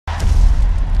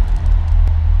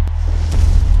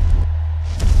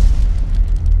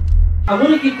I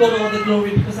want to give God all the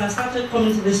glory because I started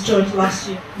coming to this church last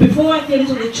year. Before I came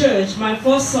to the church, my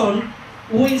first son,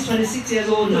 who is 26 years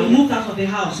old now, moved out of the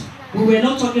house. We were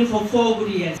not talking for 4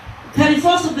 good years.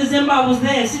 31st of December, I was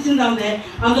there, sitting down there,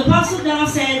 and the pastor then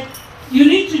said, you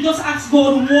need to just ask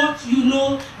God what you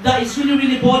know that is really,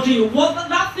 really bothering you. What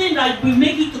that thing that will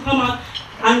make you to come out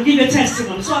and give a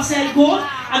testimony. So I said, God,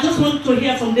 I just want to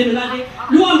hear from David. Lo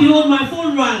and behold, my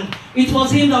phone rang. It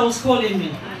was him that was calling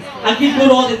me. I give God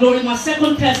all the glory. My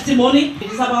second testimony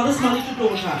is about this my little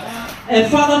daughter. A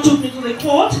father took me to the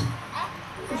court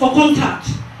for contact.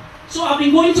 So I've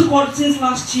been going to court since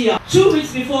last year. 2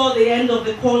 weeks before the end of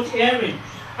the court hearing,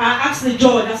 I asked the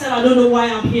judge, I said, I don't know why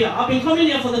I'm here. I've been coming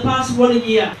here for the past 1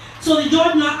 year. So the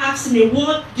judge now asked me,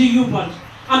 what do you want?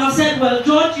 And I said, well,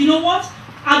 Judge, you know what?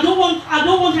 I don't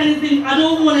want anything, I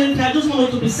just want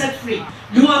her to be set free.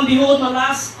 Lo and behold, my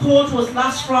last court was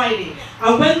last Friday.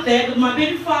 I went there, my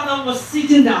baby father was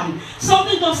sitting down.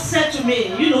 Something just said to me,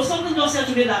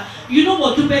 that, you know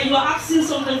what, Dube, you are asking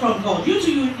something from God. You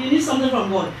need something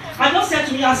from God. I just said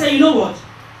to me, I said, you know what?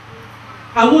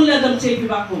 I won't let them take you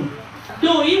back home.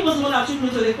 No, he was the one that took me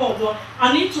to the court, but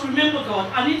I need to remember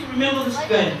God. I need to remember this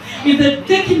girl. If they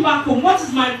take him back home, what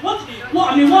am I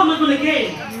going to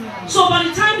gain? So by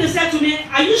the time they said to me,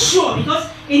 are you sure? Because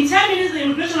in 10 minutes the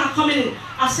immigration are coming in.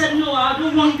 I said, no, I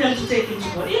don't want them to take him to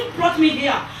court. He brought me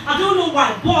here. I don't know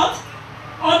why, but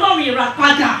Apata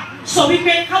Irapada. So we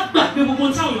pay cut back. We will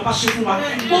go down your passion.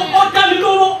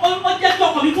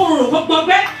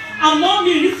 Àmọ́ mi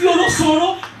ò ní fi oró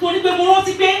sọ̀rọ̀ torí pé mo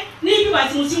rántí pé ní ìgbà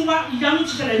tí mo ti ń wá ìyanu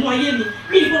ti ṣẹlẹ̀ ní ayé mi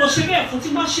mi ì gbọ́dọ̀ ṣe bẹ́ẹ̀ fún tí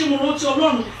bá ṣe mo rántí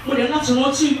Ọlọ́run mo dẹ̀ láti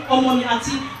rántí ọmọ mi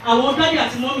àti àwọn dádì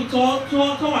àti mọ́mì tó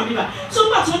wà níbà. So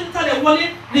nígbà tí wọ́n ti tàlẹ̀ wọlé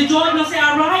the judge náà say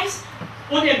arise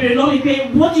wọ́n dẹ̀ bèrè lọ́wọ́ mi pé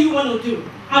what do you want to do?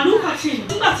 I look at him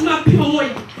nígbà tí máa bí ọmọ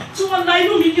yìí tí wọ́n la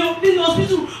inú mi nínú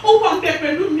hospital ó wà bẹ́ẹ̀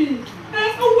pẹ̀lú mi.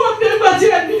 Ó wà bẹ́ẹ̀ gbà tí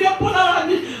ẹ̀mí ní ẹ̀pọ̀ lára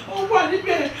mi ó wà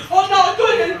níbẹ̀ ọ̀nà ọjọ́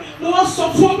yẹn mo wá sọ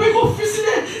fún ọ pé kò fi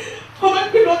sílẹ̀. Come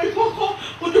and be Lord,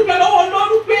 would you better all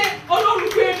Lord pay,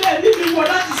 living what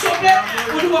that is so bad,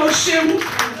 would you all shame? I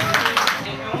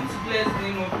want to bless the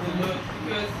name of the Lord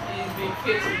because He's been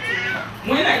faithful to me.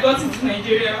 When I got into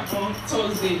Nigeria on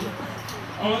Thursday,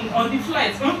 on the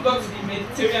flight, when we got to the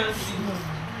Mediterranean Sea,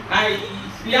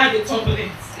 we had a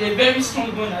turbulence, a very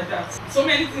strong one at that. So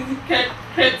many things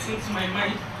crept into my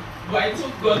mind, but I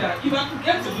told God that if I could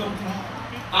get to London,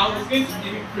 I was going to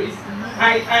give him praise.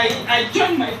 I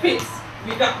joined my faith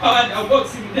with that power that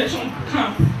works in redemption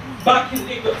camp back in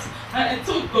Lagos. And I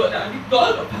told God that the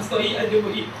God of Pastor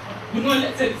Iyadewoye would not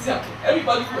let anything happen.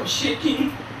 Everybody was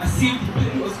shaking as if the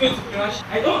plane was going to crash.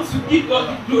 I don't want to give God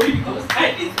the glory because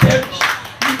I didn't perish.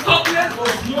 The turbulence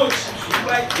was much.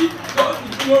 But I give God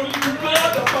the glory, the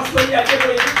God of Pastor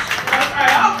Iyadewoye. I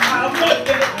have not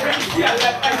been a praise here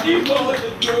like I give God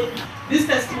the glory. This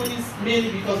testimony is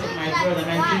mainly because of my brother,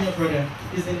 my junior brother.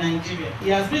 He's in Nigeria. He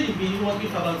has been in Benin working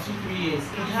for about 2-3 years.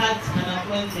 He had an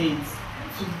appointment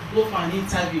to go for an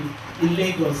interview in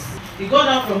Lagos. He got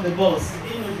out from the bus. He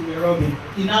didn't know they were robbing.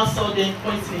 He now saw them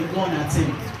pointing a gun at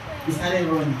him. He started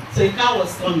running. So a car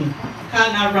was coming. The car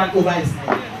now ran over his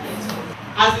head.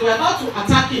 As they were about to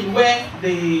attack him where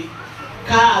the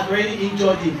car had already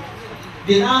injured him,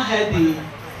 they now heard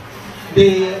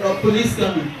the police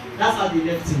coming. That's how they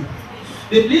left him.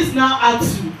 The police now had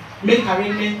to make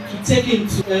arrangement to take him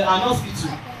to an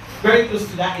hospital very close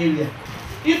to that area.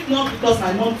 If not because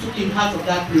my mom took him out of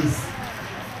that place,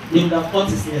 he would have got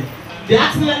his leg. The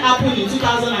accident happened in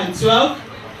 2012,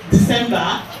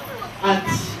 December, and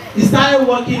he started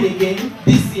working again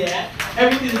this year.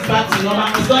 Everything is back to normal.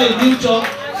 He's got a new job,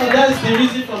 so that is the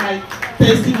reason for my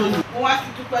testimony. I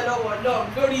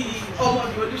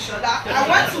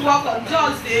went to work on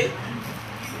Thursday.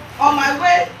 On my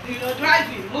way,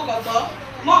 driving,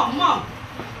 Mom,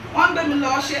 one day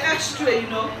she X-ray,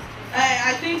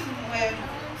 I think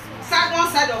one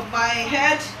side of my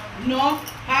head,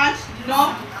 hand,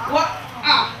 what,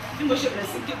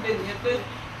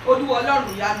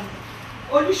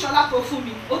 Olúṣọlá tó fún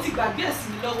mi, ó ti gbàgbé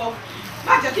ẹ̀sìn mi lọ́wọ́.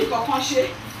 Má jẹ́ kí nǹkan ṣe,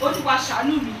 ó ní wá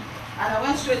ṣàánú mi. And I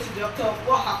went straight to the doctor.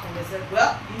 What happened? They said,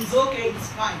 well, it's okay, it's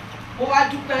fine. Mo wá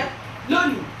dúpẹ́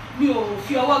lónìí. Mi ò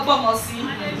fi ọwọ́ gbọ́mọ sí.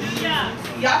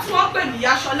 Ìyá tí wọ́n pè ní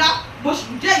Ìyá Ṣọlá, mo sì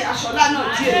jẹ́ Ìyá Ṣọlá náà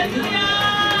díẹ̀ ní.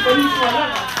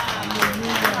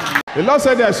 The Lord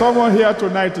said there's someone here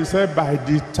tonight. He said, by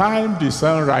the time the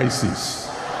sun rises,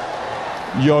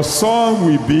 your song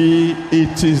will be,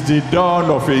 it is the dawn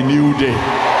of a new day.